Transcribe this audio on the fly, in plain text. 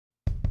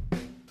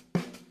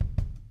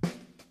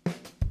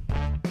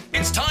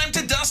It's time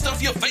to dust off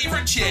your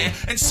favourite chair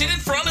and sit in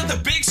front of the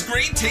big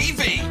screen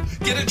TV.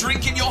 Get a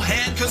drink in your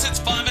hand because it's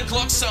 5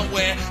 o'clock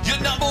somewhere. Your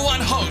number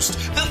one host,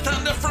 the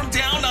Thunder from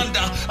Down Under,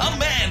 a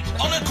man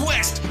on a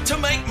quest to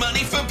make money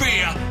for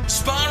beer.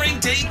 Sparring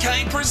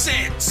DK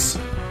presents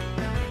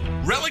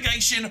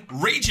Relegation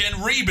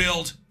Regen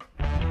Rebuild,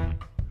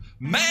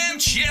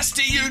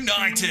 Manchester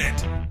United.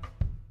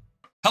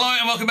 Hello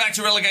and welcome back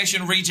to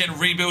Relegation Regen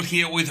Rebuild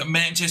here with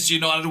Manchester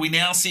United. We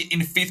now sit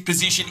in 5th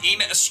position in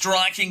a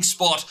striking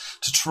spot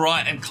to try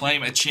and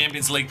claim a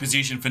Champions League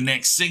position for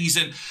next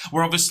season.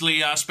 We're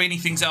obviously speeding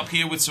things up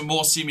here with some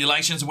more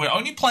simulations. We're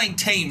only playing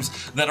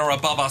teams that are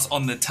above us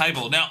on the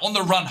table. Now, on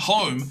the run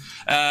home,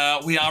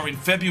 we are in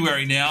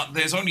February now.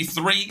 There's only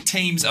 3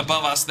 teams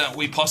above us that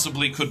we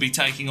possibly could be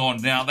taking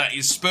on. Now, that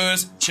is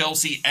Spurs,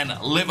 Chelsea and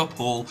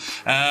Liverpool.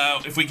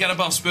 If we get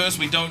above Spurs,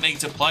 we don't need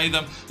to play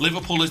them.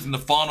 Liverpool is in the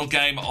final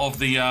game of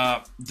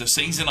the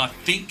season, I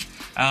think,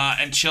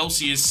 and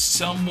Chelsea is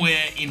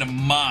somewhere in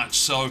March,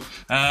 so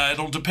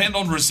it'll depend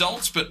on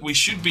results, but we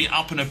should be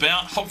up and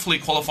about, hopefully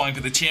qualifying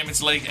for the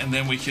Champions League, and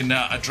then we can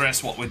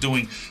address what we're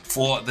doing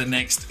for the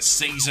next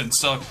season.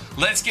 So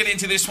let's get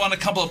into this one. A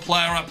couple of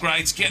player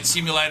upgrades, get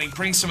simulating,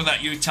 bring some of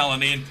that youth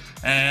talent in.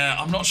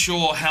 I'm not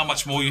sure how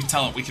much more youth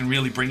talent we can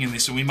really bring in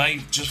this, so we may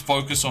just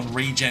focus on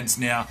regens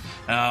now.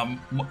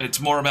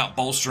 It's more about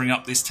bolstering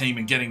up this team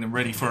and getting them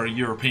ready for a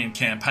European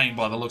campaign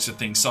by the looks of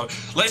things. So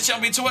let's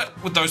jump into it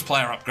with those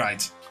player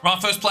upgrades. Right,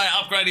 first player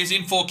upgrade is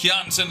in for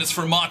Kjartansson. It's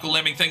from Michael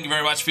Lemming. Thank you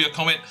very much for your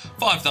comment.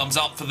 5 thumbs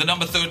up for the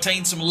number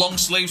 13. Some long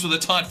sleeves with a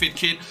tight fit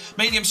kit,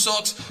 medium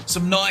socks,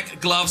 some Nike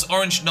gloves,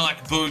 orange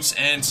Nike boots,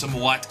 and some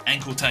white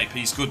ankle tape.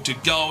 He's good to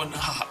go. And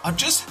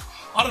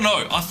I don't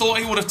know. I thought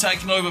he would have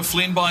taken over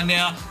Flynn by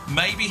now.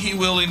 Maybe he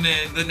will in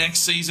the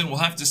next season. We'll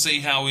have to see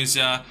how his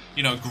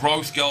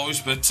growth goes.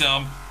 But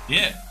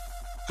yeah,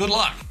 good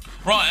luck.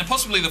 Right, and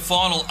possibly the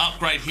final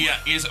upgrade here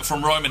is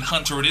from Roman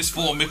Hunter. It is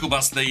for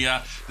Mickelbus,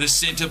 the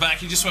centre-back.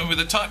 He just went with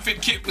a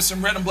tight-fit kit with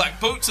some red and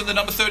black boots and the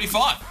number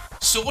 35.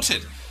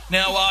 Sorted.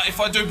 Now, if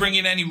I do bring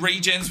in any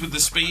regens with the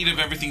speed of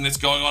everything that's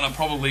going on, I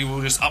probably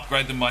will just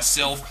upgrade them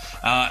myself,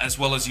 as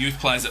well as youth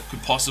players that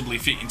could possibly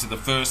fit into the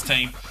first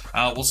team.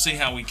 We'll see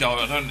how we go.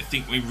 I don't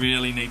think we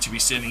really need to be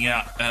sending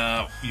out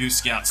youth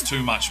scouts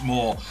too much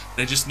more.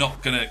 They're just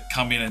not going to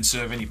come in and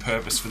serve any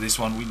purpose for this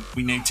one.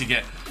 We need to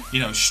get,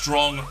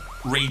 strong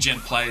regen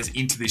players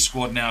into this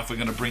squad now if we're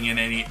going to bring in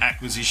any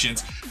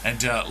acquisitions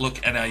and look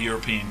at our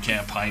European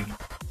campaign.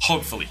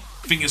 Hopefully.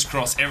 Fingers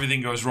crossed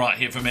everything goes right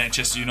here for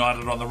Manchester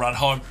United on the run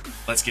home.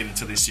 Let's get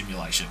into this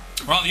simulation.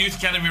 Right, the Youth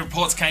Academy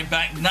reports came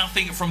back.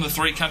 Nothing from the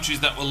 3 countries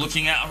that we're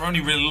looking at. We're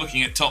only really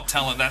looking at top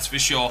talent, that's for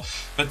sure.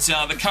 But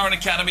the current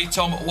academy,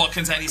 Tom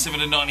Watkins,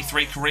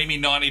 87-93, Karimi,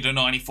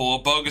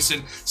 90-94,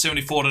 Bogerson,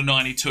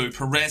 74-92,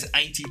 Perez,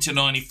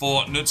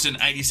 80-94, Knudsen,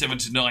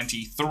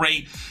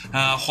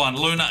 87-93, Juan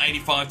Luna,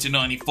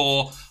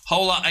 85-94,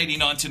 Hola,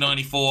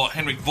 89-94,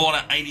 Henrik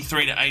Vorner,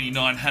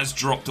 83-89, has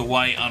dropped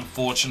away,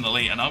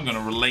 unfortunately, and I'm going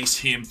to release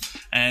him,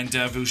 and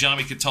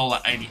Viljami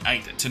Katola,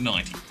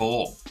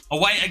 88-94.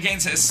 Away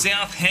against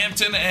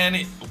Southampton,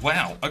 and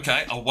wow,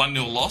 okay, a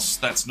 1-0 loss.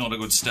 That's not a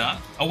good start.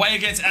 Away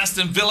against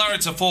Aston Villa,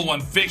 it's a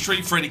 4-1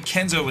 victory. Freddie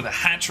Kenzo with a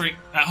hat-trick.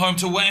 At home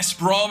to West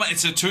Brom,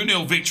 it's a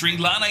 2-0 victory.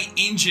 Lane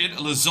injured,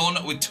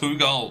 Luzon with 2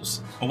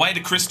 goals. Away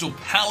to Crystal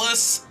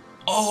Palace,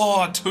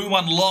 a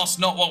 2-1 loss.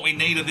 Not what we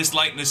needed this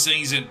late in the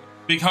season.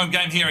 Big home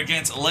game here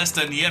against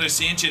Leicester. Nieto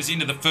Sanchez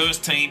into the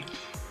first team.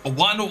 A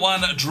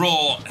 1-1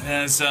 draw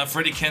as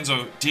Freddie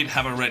Kenzo did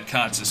have a red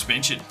card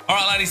suspension. All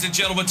right, ladies and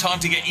gentlemen, time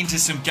to get into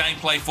some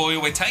gameplay for you.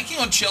 We're taking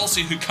on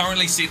Chelsea, who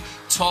currently sit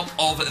top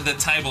of the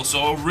table. So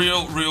a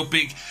real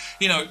big,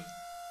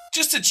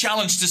 just a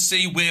challenge to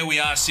see where we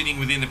are sitting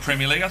within the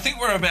Premier League. I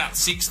think we're about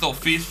 6th or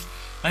 5th,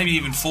 maybe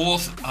even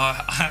 4th.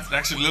 I haven't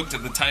actually looked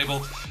at the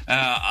table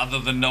other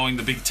than knowing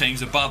the big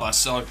teams above us.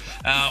 So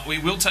we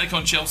will take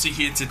on Chelsea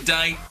here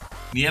today.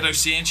 Nieto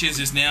Sanchez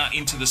is now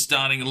into the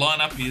starting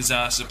lineup. He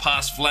has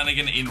surpassed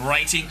Flanagan in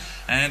rating.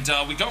 And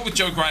we go with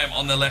Joe Graham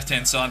on the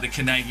left-hand side, the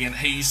Canadian.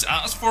 He's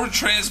asked for a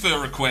transfer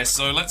request,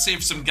 so let's see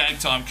if some game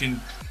time can,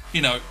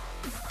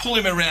 pull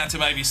him around to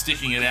maybe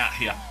sticking it out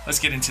here. Let's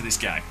get into this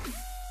game.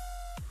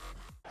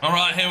 All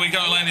right, here we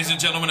go, ladies and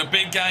gentlemen. A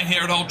big game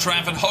here at Old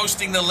Trafford,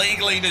 hosting the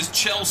league leaders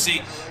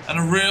Chelsea, and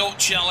a real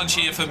challenge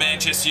here for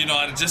Manchester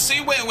United to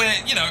see where we're,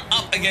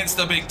 up against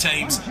the big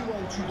teams.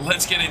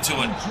 Let's get into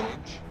it.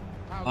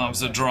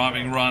 Loves a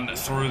driving run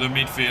through the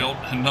midfield,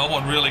 and no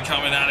one really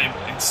coming at him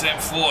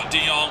except for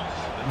De Jong.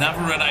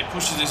 Navarrete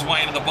pushes his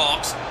way into the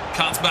box,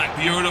 cuts back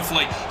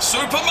beautifully.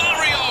 Super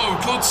Mario!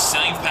 Good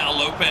save, Pau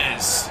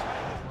Lopez.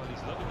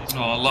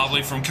 Oh,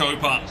 lovely from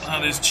Cooper.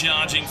 That is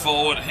charging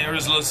forward. Here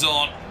is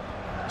Luzon.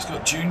 He's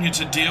got Junior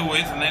to deal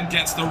with, and then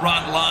gets the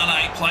run.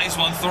 Lane plays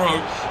one through,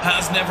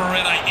 has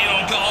Navarrete in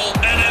on goal,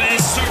 and it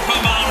is Super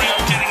Mario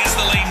getting us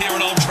the lead here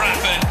at Old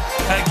Trafford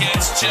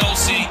against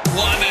Chelsea,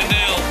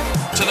 1-0.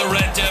 To the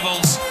Red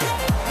Devils.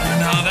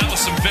 And that was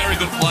some very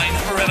good play.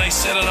 Navarrete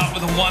set it up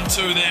with a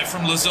 1-2 there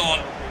from Luzon.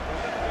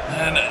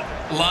 And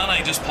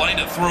Lane just played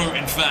it through,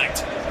 in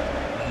fact.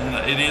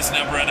 It is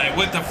Navarrete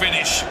with the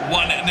finish.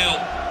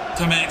 1-0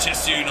 to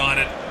Manchester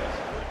United.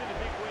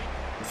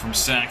 From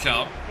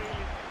Sacco.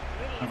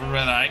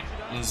 Navarrete.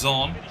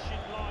 Luzon.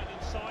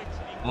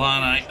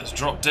 Lane has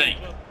dropped deep.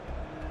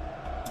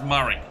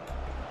 Murray.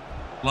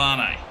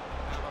 Lane.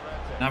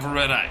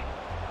 Navarrete.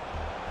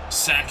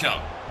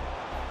 Sacco.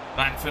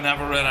 Back for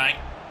Navarrete.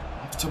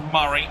 Up to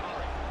Murray.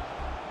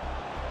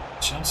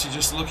 Chelsea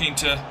just looking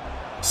to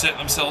set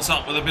themselves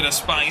up with a bit of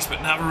space,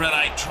 but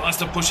Navarrete tries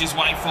to push his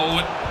way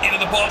forward into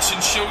the box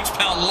and shoots.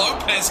 Pau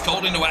Lopez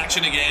called into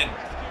action again.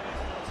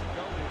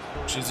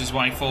 Pushes his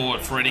way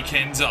forward. Freddie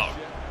Kenzo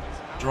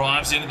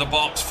drives into the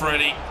box.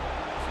 Freddie.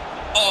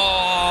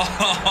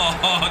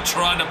 Oh,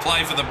 trying to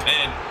play for the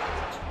pen.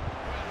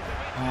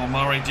 Oh,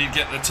 Murray did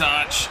get the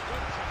touch,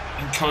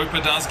 and Cooper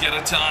does get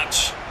a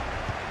touch.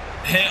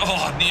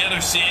 Oh,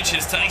 Nieto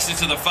Sanchez takes it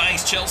to the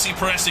face. Chelsea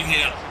pressing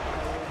here.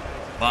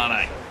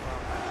 Lane.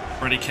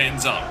 Freddie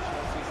Kenzo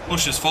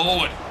pushes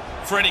forward.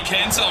 Freddie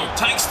Kenzo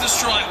takes the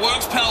strike,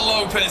 works Pau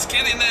Lopez.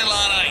 Get in there,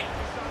 Lane.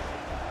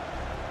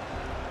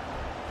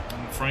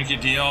 And Frankie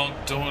de Jong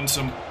doing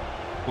some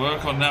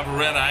work on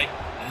Navarrete.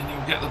 And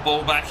he'll get the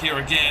ball back here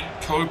again.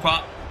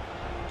 Cooper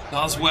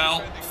does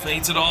well,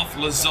 feeds it off.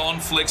 Luzon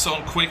flicks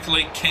on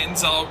quickly.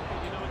 Kenzo.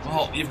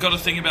 Oh, you've got to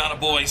think about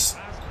it, boys.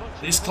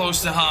 This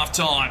close to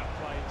half-time.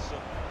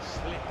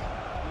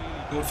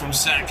 Good from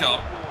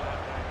Sacco.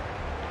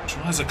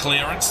 Tries a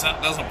clearance.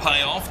 That doesn't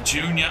pay off.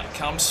 Junior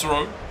comes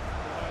through.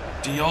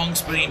 De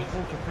Jong's been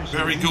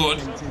very good.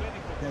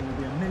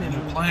 And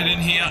he'll play it in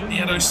here.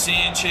 Nieto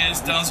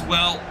Sanchez does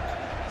well.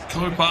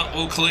 Cooper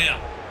will clear.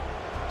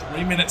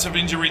 3 minutes of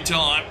injury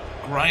time.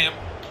 Graham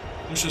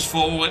pushes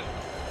forward.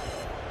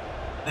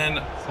 And,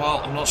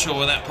 well, I'm not sure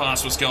where that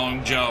pass was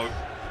going, Joe.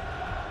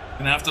 You're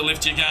going to have to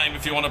lift your game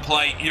if you want to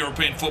play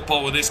European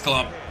football with this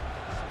club.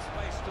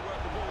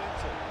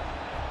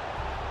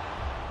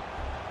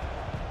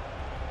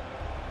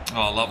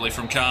 Oh, lovely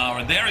from Carr.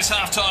 And there is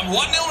half-time.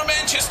 1-0 to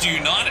Manchester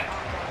United.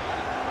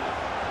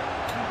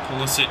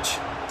 Pulisic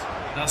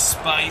has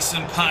space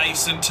and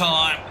pace and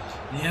time.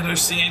 Nieto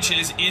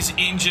Sanchez is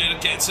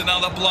injured. Gets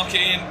another block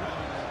in.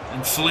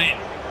 And Flynn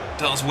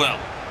does well.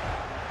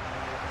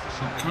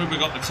 So Cooper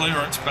got the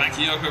clearance.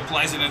 Bakayoko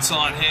plays it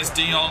inside. Here's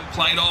De Jong.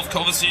 Played off.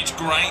 Kovacic.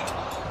 Great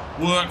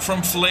work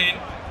from Flynn.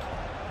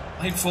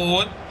 Played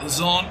forward.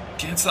 Luzon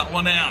gets that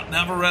one out.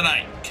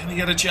 Navarrete. Can he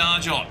get a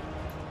charge on?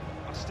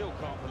 I still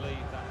can't believe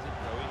that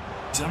didn't go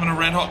in. He's having a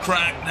red-hot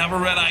crack.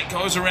 Navarrete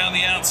goes around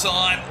the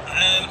outside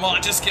and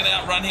might just get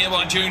outrun here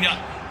by Junior.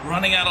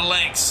 Running out of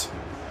legs.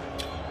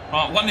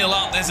 Right, 1-0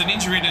 up. There's an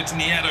injury to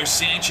Nieto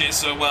Sanchez,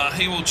 so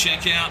he will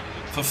check out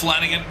for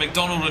Flanagan.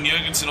 McDonald and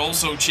Jurgensen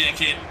also check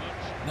in.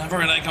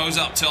 Navarrete goes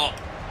up top.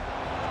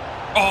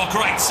 Oh,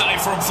 great save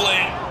from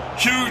Flynn.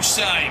 Huge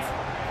save.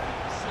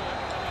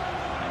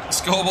 The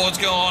scoreboard's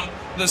gone.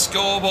 The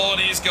scoreboard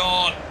is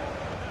gone.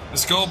 The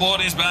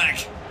scoreboard is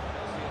back.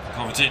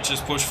 Kovacic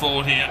just pushed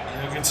forward here.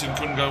 Jurgensen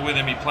couldn't go with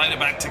him. He played it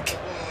back to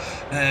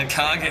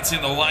Carr gets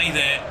in the way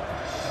there.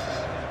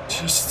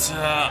 Just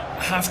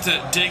have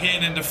to dig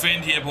in and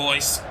defend here,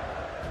 boys.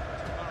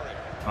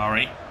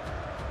 Murray.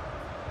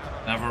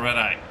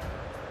 Navarrete.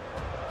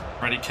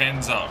 Freddie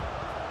Kenzo.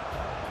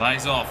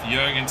 Plays off.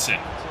 Jurgensen.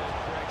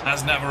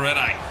 Has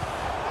Navarrete.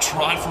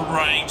 Tried from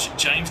range.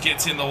 James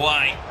gets in the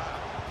way.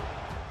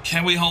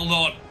 Can we hold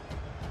on?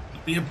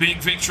 It'll be a big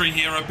victory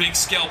here. A big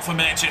scalp for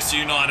Manchester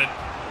United.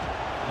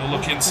 He'll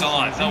look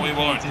inside. No, he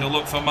won't. He'll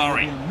look for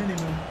Murray.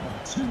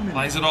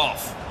 Plays it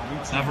off.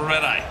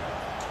 Navarrete.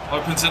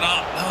 Opens it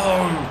up.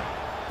 No.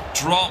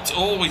 Dropped.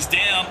 Oh, he's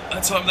down.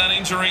 Let's hope that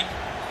injury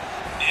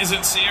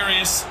isn't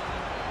serious.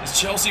 As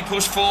Chelsea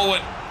push forward.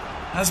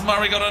 Has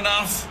Murray got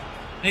enough?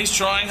 He's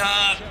trying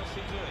hard.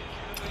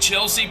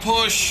 Chelsea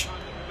push.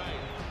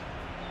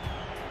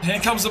 Here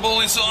comes the ball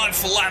inside.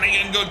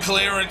 Flanagan, good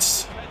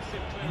clearance.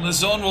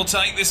 Luzon will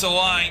take this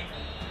away.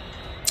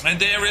 And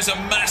there is a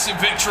massive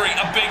victory.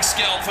 A big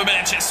scalp for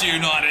Manchester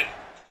United.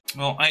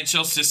 Well, 8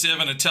 shots to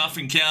 7, a tough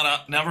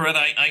encounter.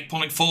 Navarrete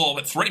 8.4,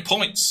 but 3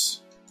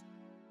 points.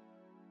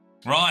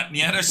 Right,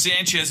 Nieto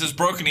Sanchez has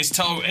broken his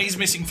toe. He's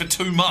missing for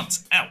 2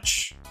 months.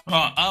 Ouch.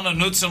 Right, Arne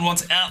Knudsen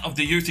wants out of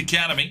the youth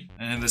academy.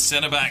 And the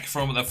centre-back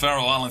from the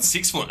Faroe Islands,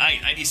 6'8",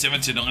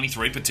 87 to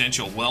 93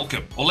 potential.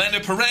 Welcome. Orlando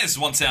Perez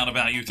wants out of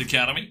our youth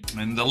academy.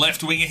 And the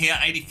left winger here,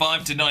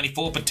 85 to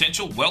 94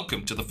 potential.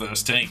 Welcome to the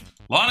first team.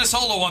 Linus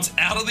Holler wants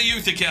out of the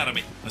youth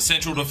academy. A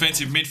central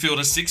defensive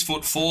midfielder,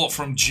 6'4"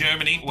 from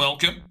Germany.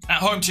 Welcome. At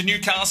home to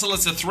Newcastle,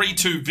 it's a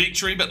 3-2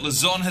 victory, but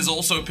Luzon has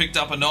also picked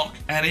up a knock,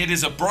 and it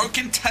is a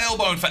broken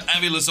tailbone for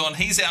Avi Luzon.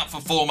 He's out for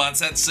 4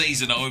 months. That's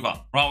season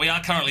over. Right, we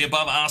are currently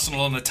above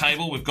Arsenal on the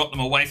table. We've got them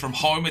away from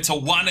home. It's a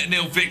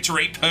 1-0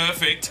 victory.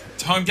 Perfect.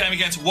 It's a home game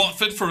against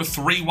Watford for a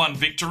 3-1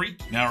 victory.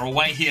 Now we're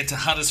away here to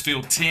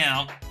Huddersfield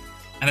Town,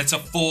 and it's a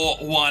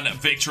 4-1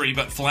 victory,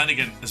 but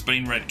Flanagan has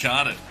been red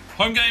carded.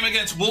 Home game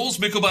against Wolves,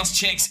 Mickelbus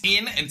checks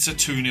in, and it's a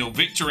 2-0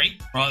 victory.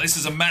 Right, this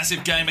is a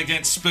massive game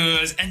against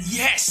Spurs, and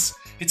yes,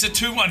 it's a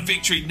 2-1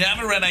 victory.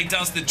 Navarrete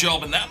does the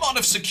job, and that might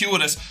have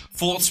secured us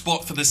 4th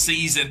spot for the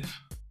season.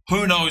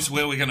 who knows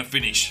where we're going to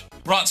finish.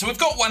 Right, so we've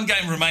got one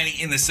game remaining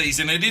in the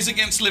season. It is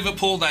against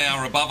Liverpool. They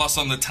are above us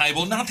on the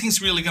table. Nothing's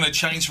really going to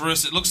change for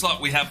us. It looks like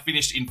we have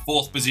finished in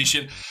 4th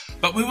position.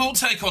 But we will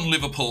take on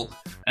Liverpool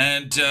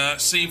and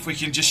see if we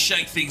can just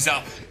shake things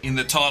up in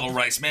the title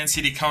race. Man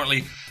City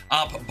currently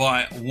up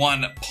by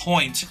 1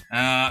 point. They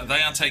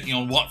are taking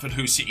on Watford,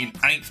 who sit in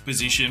 8th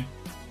position.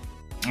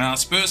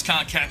 Spurs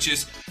can't catch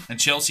us, and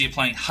Chelsea are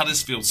playing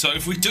Huddersfield. So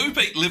if we do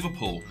beat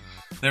Liverpool,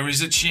 there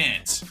is a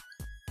chance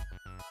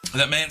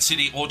that Man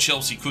City or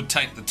Chelsea could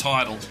take the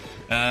title.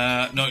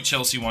 No,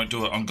 Chelsea won't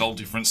do it on goal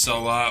difference.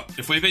 So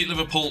if we beat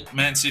Liverpool,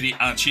 Man City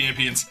are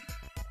champions.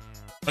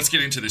 Let's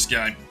get into this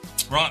game.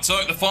 Right,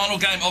 so the final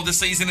game of the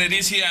season, it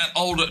is here at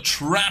Old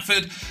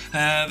Trafford.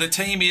 The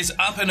team is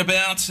up and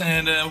about,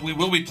 and we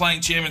will be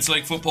playing Champions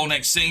League football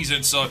next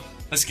season. So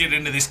let's get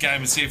into this game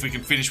and see if we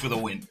can finish with a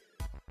win.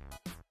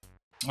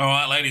 All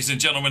right, ladies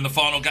and gentlemen, the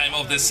final game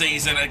of the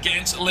season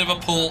against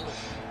Liverpool.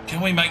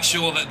 Can we make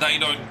sure that they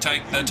don't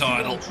take the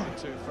title?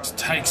 Just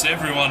takes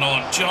everyone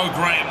on. Joe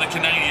Graham, the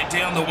Canadian,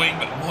 down the wing,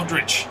 but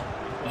Modric,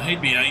 well,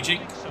 he'd be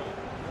aging.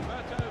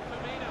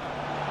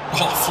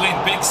 Oh,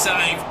 Flynn, big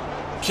save.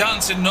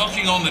 Johnson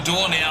knocking on the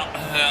door now,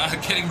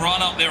 getting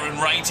right up there in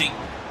rating.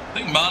 I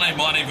think Mane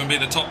might even be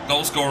the top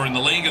goal scorer in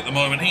the league at the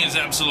moment. He has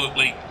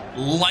absolutely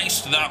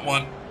laced that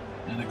one.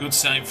 And a good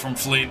save from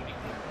Flynn.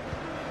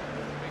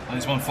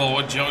 Plays one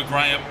forward. Joe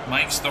Graham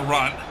makes the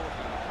run.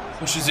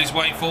 Pushes his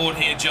way forward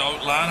here, Joe.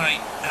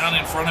 Lane out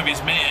in front of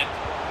his man.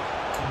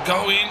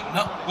 Go in.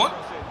 No, what?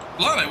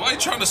 Lane, why are you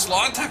trying to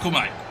slide tackle,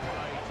 mate?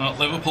 Oh,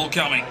 Liverpool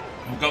coming.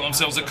 They've got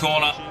themselves a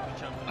corner.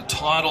 A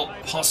title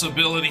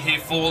possibility here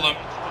for them.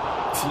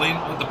 Flynn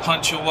with the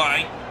punch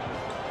away.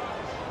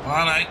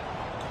 Lane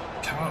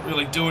can't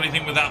really do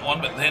anything with that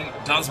one, but then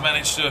does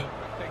manage to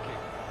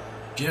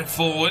get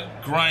forward.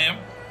 Graham.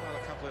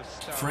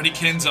 Freddie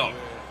Kenzo.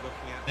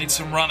 Needs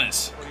some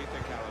runners.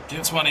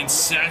 Gets one in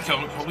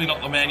Sacco. Probably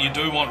not the man you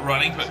do want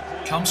running, but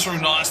comes through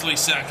nicely,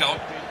 Sacco.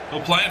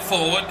 He'll play it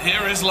forward.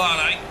 Here is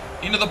Lane.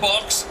 Into the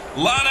box.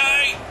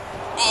 Lane!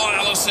 Oh,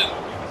 Allison.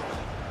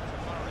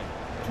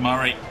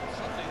 Murray.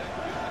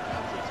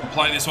 He'll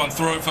play this one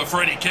through for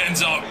Freddie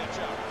Kenzo.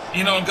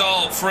 In on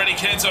goal. Freddie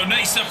Kenzo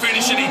needs to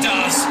finish, and he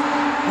does.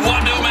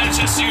 1-0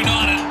 Manchester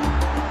United.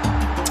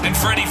 And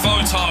Freddie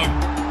Fode's home.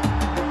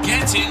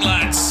 Get in,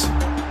 lads.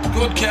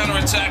 Good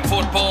counter-attack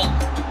football.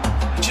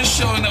 Just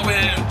showing that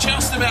we're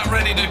just about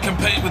ready to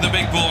compete with the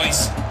big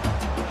boys.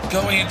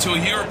 Going into a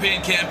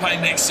European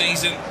campaign next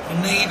season, we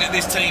need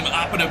this team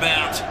up and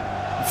about.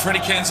 And Freddie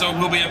Kenzo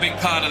will be a big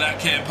part of that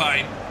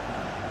campaign.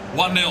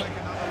 1-0.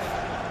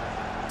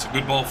 It's a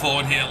good ball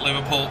forward here at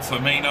Liverpool.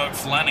 Firmino,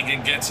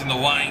 Flanagan gets in the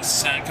way.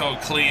 Sacco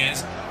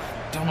clears.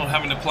 Donald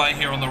having to play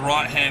here on the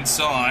right-hand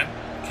side.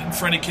 Can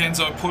Freddie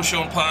Kenzo push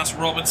on past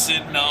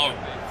Robertson? No.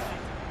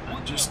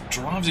 Just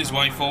drives his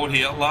way forward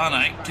here.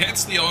 Lane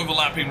gets the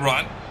overlapping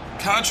run.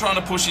 Can't try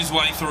to push his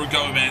way through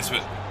Gomez,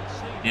 but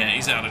yeah,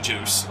 he's out of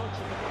juice.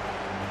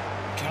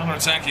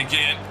 Counter-attack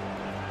again.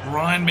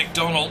 Ryan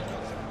McDonald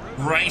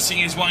racing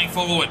his way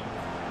forward.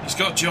 He's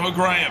got Joe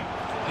Graham.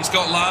 He's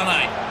got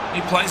Lane.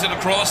 He plays it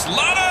across.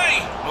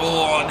 Lane!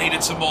 Oh,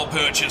 needed some more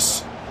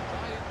purchase.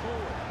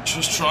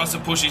 Just tries to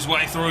push his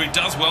way through. He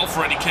does well,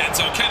 Freddie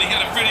Kenzo. Can he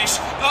get a finish?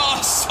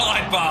 Oh,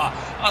 sidebar.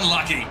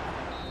 Unlucky.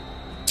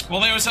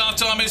 Well, there was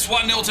half-time. It's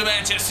 1-0 to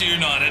Manchester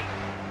United.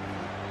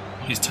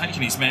 He's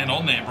taking his man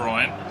on there,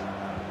 Brian.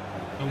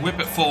 He'll whip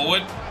it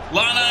forward.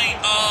 Lane!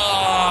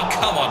 Oh,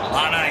 come on,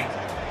 Lane.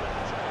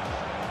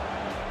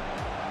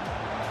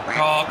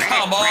 Oh,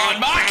 come on.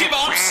 Mark him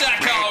up,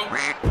 Sacco.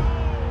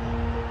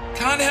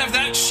 Can't have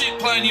that shit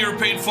playing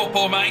European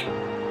football, mate.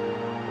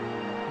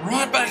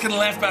 Right back and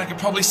left back are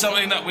probably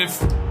something that we've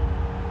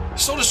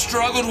sort of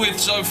struggled with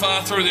so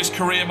far through this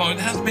career mode.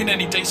 There hasn't been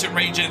any decent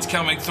regens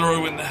coming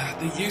through, and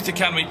the youth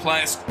academy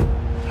players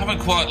haven't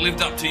quite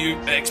lived up to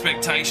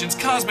expectations.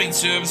 Carr's been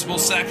serviceable,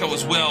 Sacco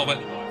as well, but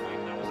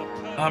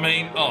I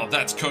mean, oh,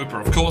 that's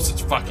Cooper. Of course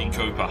it's fucking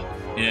Cooper.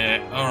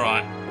 Yeah,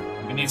 alright.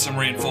 We need some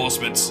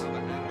reinforcements.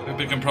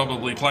 Cooper can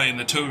probably play in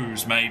the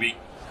twos, maybe.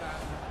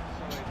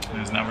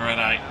 There's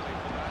Navarrete.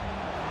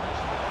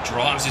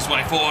 Drives his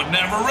way forward.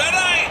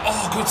 Navarrete!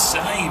 Oh, good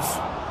save.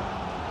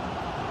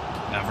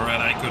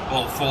 Navarrete, good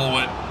ball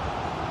forward.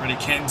 Freddie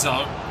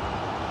Kenzo.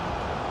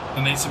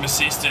 He needs some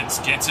assistance.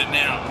 Gets it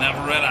now.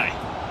 Navarrete.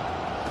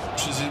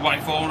 Pushes his way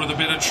forward with a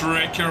bit of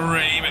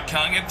trickery, but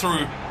can't get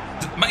through.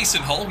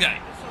 Mason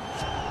Holgate.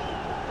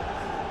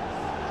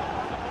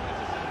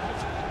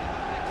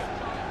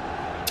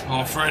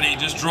 Oh, Freddie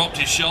just dropped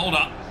his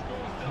shoulder.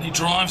 And he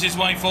drives his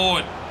way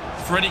forward.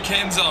 Freddie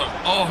Kenzo.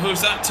 Oh,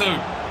 who's that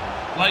to?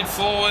 Laid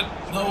forward.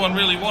 No one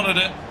really wanted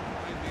it.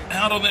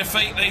 Out on their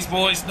feet, these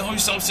boys. No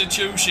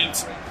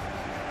substitutions.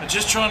 They're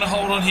just trying to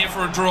hold on here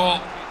for a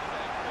draw.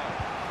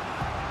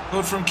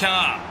 Good from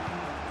Carr.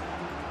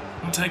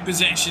 We'll take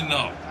possession,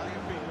 though.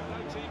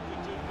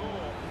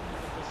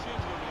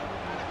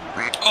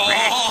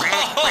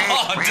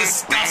 Oh,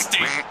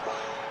 disgusting.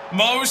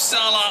 Mo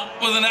Salah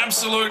with an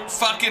absolute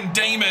fucking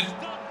demon.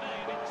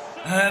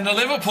 And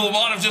Liverpool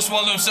might have just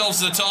won themselves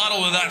the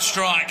title with that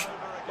strike.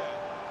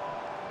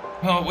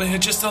 Oh, we're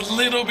just a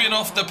little bit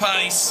off the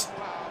pace.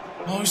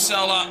 Mo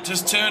Salah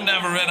just turned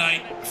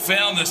Navarrete,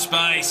 found the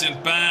space,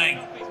 and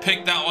bang,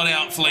 picked that one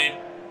out, Flint.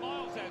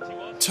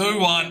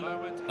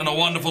 2-1, and a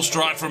wonderful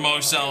strike from Mo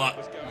Salah.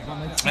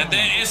 And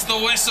there is the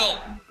whistle.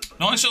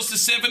 9 shots to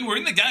 7, we're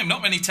in the game,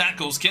 not many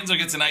tackles. Kenzo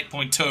gets an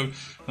 8.2,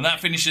 and that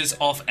finishes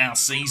off our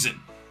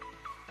season.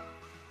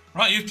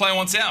 Right, youth player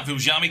wants out.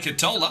 Viljami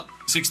Katola,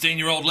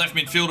 16-year-old left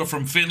midfielder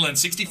from Finland,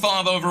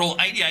 65 overall,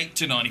 88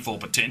 to 94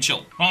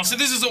 potential. Right, so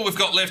this is all we've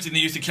got left in the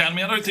youth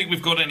academy. I don't think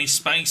we've got any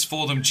space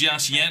for them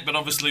just yet, but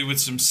obviously with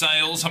some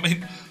sales. I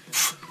mean,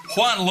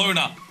 Juan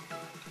Luna,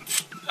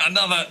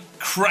 another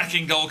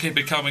cracking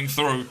goalkeeper coming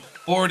through.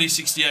 Already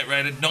 68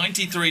 rated,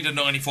 93 to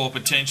 94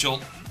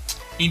 potential.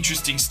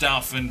 Interesting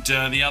stuff, and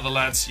the other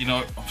lads, you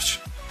know,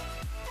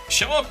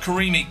 Show Up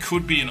Karimi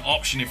could be an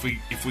option if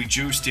we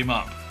juiced him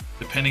up,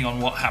 depending on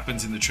what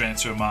happens in the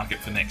transfer market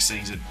for next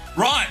season.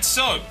 Right,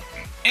 so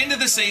end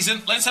of the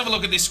season, let's have a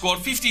look at this squad.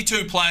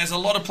 52 players, a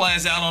lot of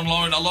players out on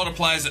loan, a lot of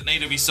players that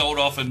need to be sold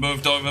off and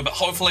moved over, but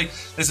hopefully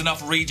there's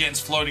enough regens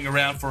floating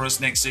around for us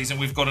next season.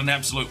 We've got an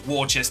absolute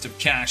war chest of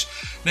cash.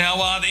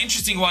 Now, the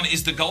interesting one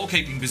is the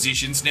goalkeeping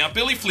positions. Now,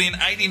 Billy Flynn,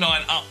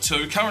 89 up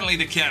to, currently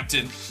the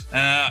captain,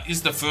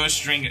 is the first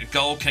string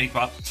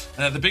goalkeeper.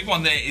 The big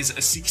one there is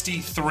a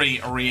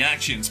 63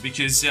 reactions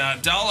because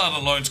Dahl out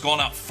on loan's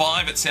gone up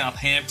 5 at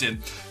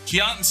Southampton.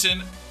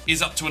 Kjartansson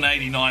is up to an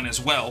 89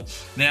 as well.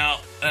 Now,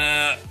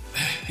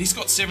 he's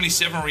got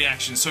 77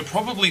 reactions, so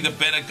probably the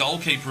better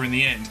goalkeeper in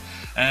the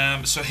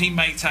end. So he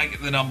may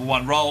take the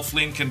 #1 role.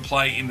 Flynn can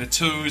play in the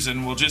 2s,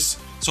 and we'll just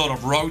sort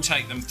of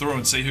rotate them through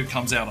and see who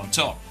comes out on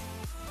top.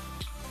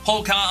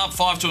 Holkar up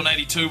 5 to an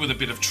 82 with a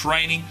bit of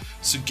training.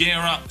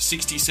 Segura,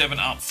 67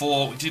 up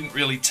 4. We didn't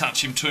really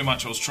touch him too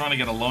much. I was trying to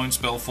get a loan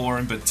spell for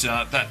him, but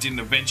that didn't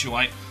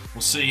eventuate.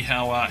 We'll see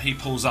how he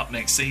pulls up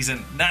next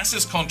season.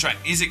 Nasser's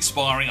contract is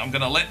expiring. I'm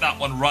going to let that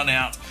one run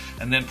out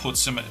and then put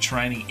some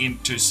training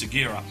into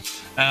Segura.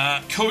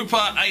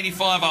 Cooper,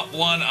 85 up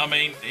 1. I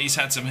mean, he's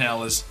had some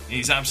howlers.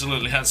 He's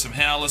absolutely had some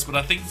howlers, but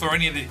I think for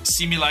any of the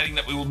simulating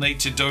that we will need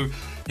to do,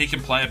 he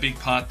can play a big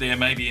part there,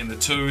 maybe in the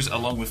 2s,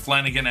 along with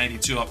Flanagan,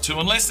 82 up 2.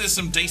 Unless there's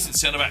some decent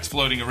centre-backs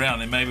floating around,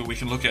 then maybe we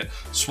can look at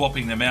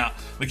swapping them out.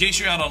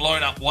 Magisha out on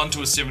loan, up 1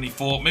 to a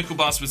 74.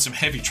 Mikkelbus with some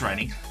heavy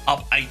training,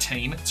 up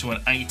 18 to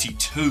an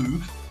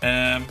 82.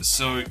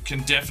 So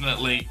can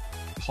definitely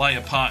play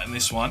a part in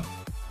this one,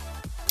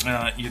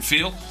 you'd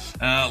feel.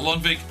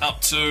 Lundvik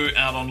up 2,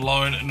 out on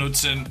loan.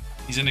 Knudsen,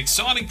 he's an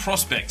exciting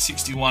prospect,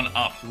 61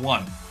 up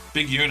 1.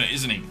 Big unit,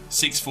 isn't he?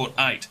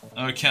 6'8".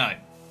 Okay.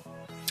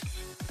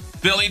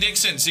 Billy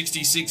Dixon,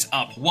 66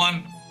 up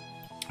 1.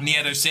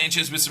 Nieto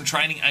Sanchez with some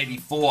training,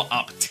 84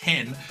 up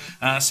 10.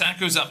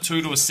 Sacco's up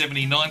 2 to a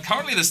 79.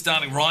 Currently the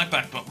starting right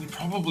back, but we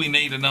probably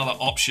need another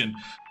option.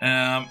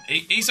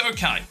 He's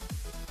okay,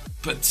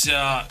 but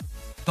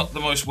not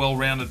the most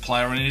well-rounded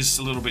player, and is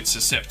a little bit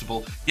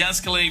susceptible.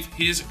 Yazkalev,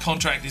 his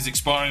contract is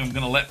expiring. I'm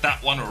going to let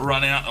that one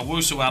run out.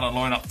 Owusu out on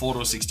loan, up 4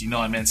 to a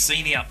 69.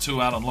 Mancini up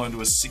 2, out on loan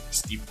to a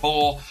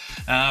 64.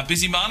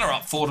 Bizimana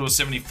up 4 to a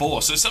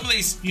 74. So some of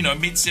these, you know,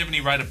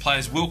 mid-70 rated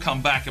players will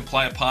come back and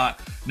play a part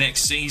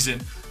next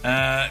season.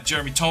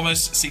 Jeremy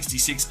Thomas,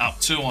 66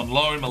 up 2 on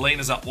loan.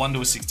 Molina's up 1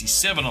 to a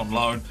 67 on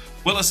loan.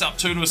 Willis up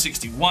 2 to a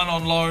 61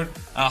 on loan.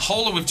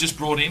 Hola we've just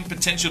brought in,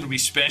 potential to be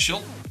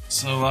special.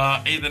 So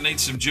either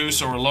needs some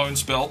juice or a loan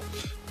spell.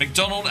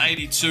 McDonald,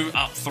 82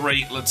 up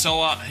 3.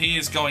 Latoa, he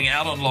is going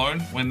out on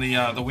loan when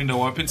the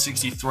window opens,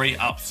 63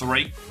 up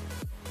 3.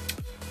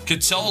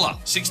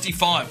 Katola,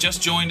 65,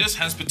 just joined us,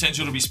 has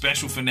potential to be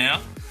special for now.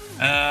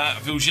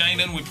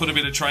 Viljanen, we put a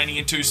bit of training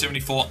into,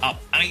 74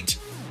 up 8.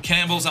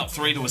 Campbell's up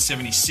 3 to a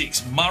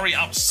 76. Murray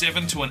up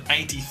 7 to an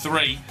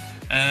 83.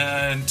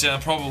 And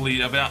probably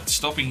about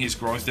stopping his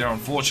growth there,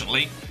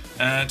 unfortunately.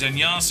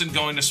 Danjarsen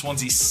going to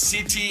Swansea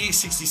City,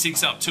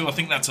 66 up 2. I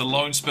think that's a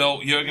loan spell.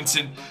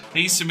 Jurgensen,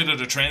 he's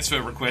submitted a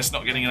transfer request,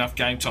 not getting enough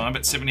game time,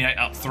 but 78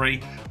 up 3.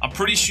 I'm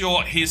pretty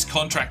sure his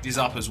contract is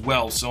up as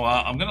well, so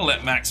I'm going to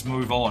let Max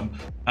move on.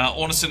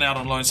 Ornison out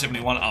on loan,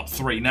 71 up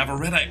 3.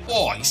 Navarrete,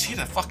 oh, he's hit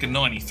a fucking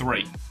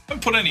 93.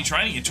 Haven't put any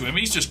training into him.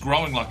 He's just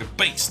growing like a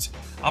beast.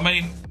 I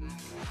mean,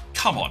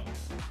 come on.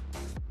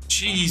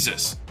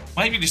 Jesus.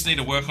 Maybe just need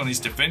to work on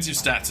his defensive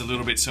stats a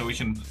little bit so we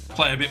can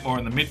play a bit more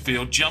in the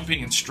midfield.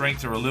 Jumping and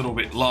strength are a little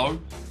bit low,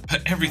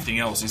 but everything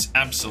else is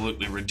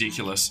absolutely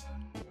ridiculous.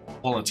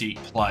 Quality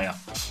player.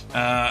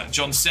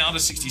 John Souter,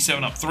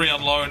 67 up 3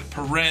 on loan.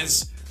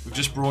 Perez, we've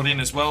just brought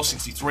in as well,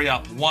 63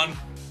 up 1.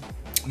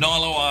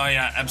 Nilo, I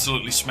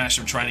absolutely smashed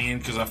some training in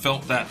because I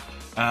felt that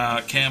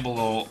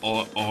Campbell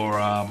or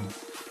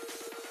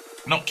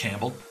not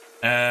Campbell,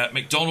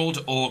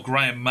 McDonald or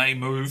Graham may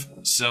move.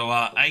 So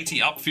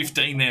 80 up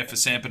 15 there for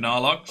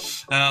Sampanalo.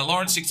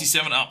 Lawrence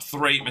 67 up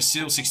 3.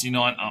 Masil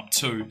 69 up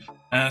 2.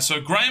 So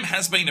Graham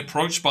has been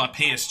approached by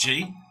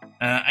PSG.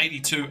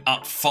 82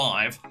 up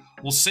 5.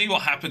 We'll see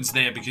what happens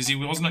there because he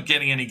wasn't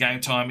getting any game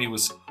time. He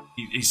was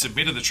he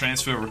submitted the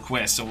transfer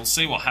request, so we'll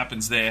see what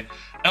happens there.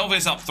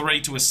 Alves up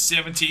 3 to a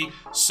 70.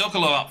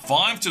 Sokolo up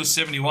 5 to a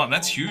 71.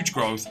 That's huge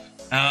growth.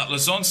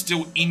 Lazon's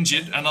still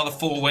injured another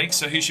 4 weeks,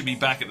 so he should be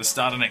back at the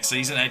start of next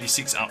season.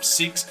 86 up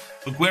 6.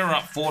 Laguerra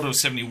up 4 to a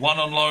 71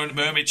 on loan.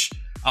 Murmich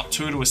up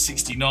 2 to a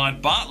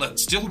 69. Bartlett,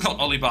 still got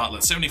Ollie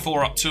Bartlett.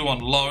 74 up 2 on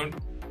loan.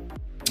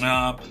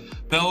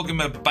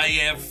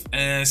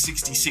 Belgamabayev,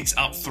 66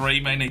 up 3.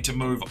 May need to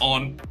move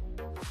on.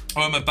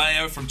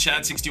 Omabayo from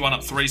Chad, 61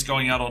 up 3 is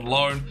going out on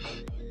loan.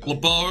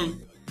 Lebeau,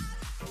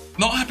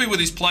 not happy with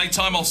his play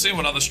time. I'll see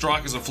what other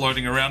strikers are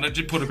floating around. I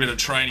did put a bit of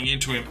training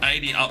into him.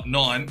 80 up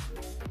 9.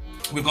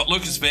 We've got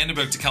Lucas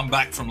Vandenberg to come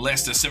back from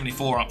Leicester,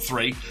 74 up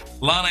 3.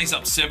 Lane's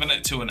up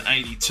 7 to an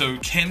 82.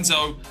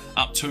 Kenzo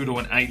up 2 to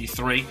an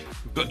 83.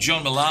 We've got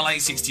John Malale,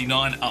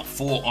 69 up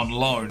 4 on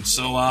loan.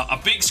 So a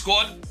big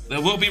squad.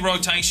 There will be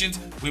rotations.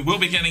 We will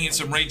be getting in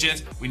some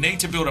regens. We need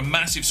to build a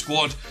massive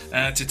squad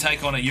to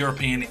take on a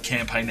European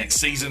campaign next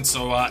season.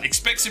 So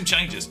expect some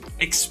changes.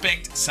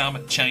 Expect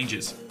some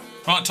changes.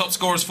 Right, top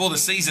scorers for the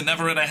season.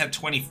 Navarrete had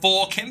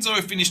 24.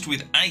 Kenzo finished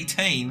with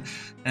 18.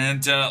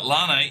 And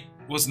Lane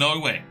was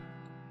nowhere.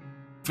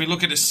 If we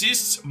look at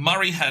assists,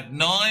 Murray had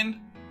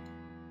 9.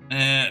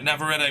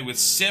 Navarrete with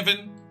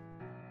 7.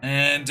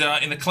 And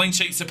in the clean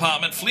sheets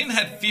department, Flynn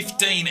had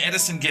 15.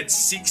 Edison gets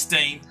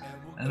 16.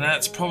 And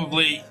that's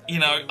probably, you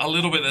know, a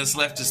little bit that's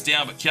left us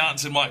down. But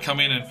Kjartansson might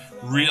come in and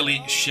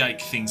really shake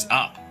things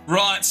up.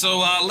 Right,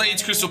 so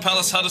Leeds, Crystal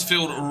Palace,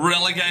 Huddersfield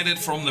relegated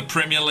from the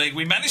Premier League.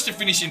 We managed to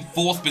finish in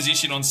 4th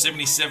position on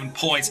 77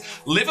 points.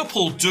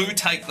 Liverpool do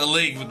take the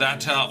league with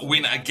that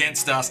win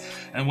against us,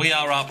 and we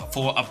are up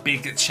for a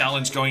big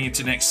challenge going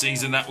into next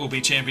season. That will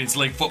be Champions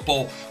League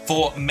football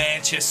for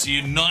Manchester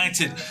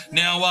United.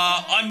 Now,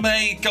 I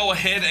may go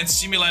ahead and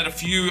simulate a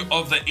few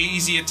of the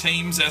easier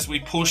teams as we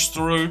push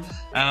through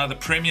the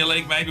Premier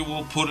League. Maybe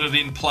we'll put it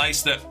in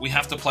place that we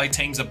have to play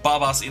teams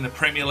above us in the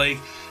Premier League,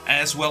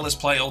 as well as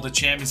play all the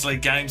Champions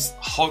League games.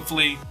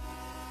 Hopefully,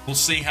 we'll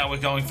see how we're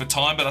going for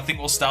time, but I think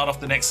we'll start off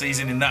the next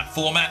season in that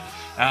format.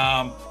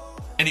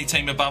 Any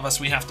team above us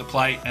we have to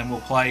play, and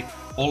we'll play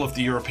all of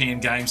the European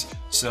games.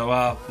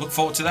 So look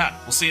forward to that.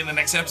 We'll see you in the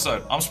next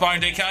episode. I'm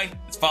Sparring DK.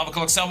 It's 5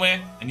 o'clock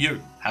somewhere, and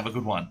you have a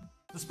good one.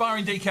 The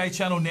Sparring DK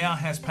channel now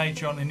has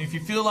Patreon, and if you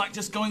feel like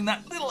just going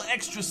that little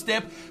extra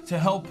step to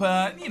help,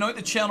 you know,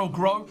 the channel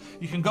grow,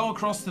 you can go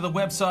across to the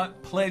website,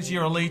 pledge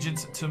your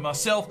allegiance to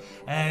myself,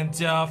 and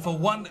for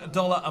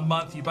 $1 a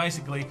month, you're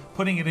basically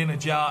putting it in a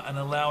jar and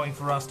allowing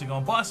for us to go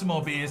and buy some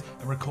more beers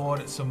and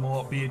record some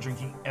more beer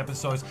drinking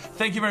episodes.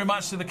 Thank you very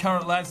much to the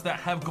current lads that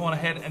have gone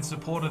ahead and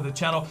supported the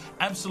channel.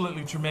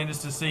 Absolutely tremendous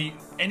to see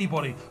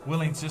anybody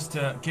willing just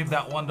to give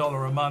that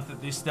 $1 a month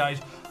at this stage.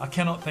 I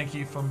cannot thank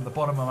you from the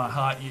bottom of my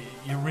heart.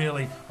 You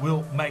really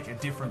will make a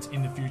difference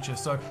in the future.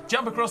 So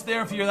jump across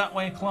there if you're that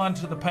way inclined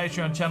to the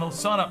Patreon channel.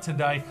 Sign up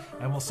today,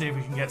 and we'll see if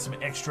we can get some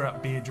extra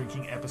beer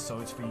drinking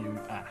episodes for you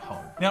at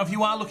home. Now, if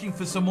you are looking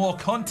for some more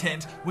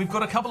content, we've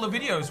got a couple of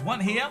videos.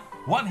 One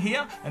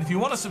here, and if you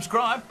want to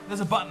subscribe,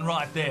 there's a button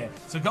right there.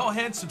 So go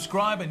ahead,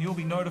 subscribe, and you'll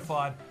be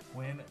notified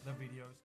when the video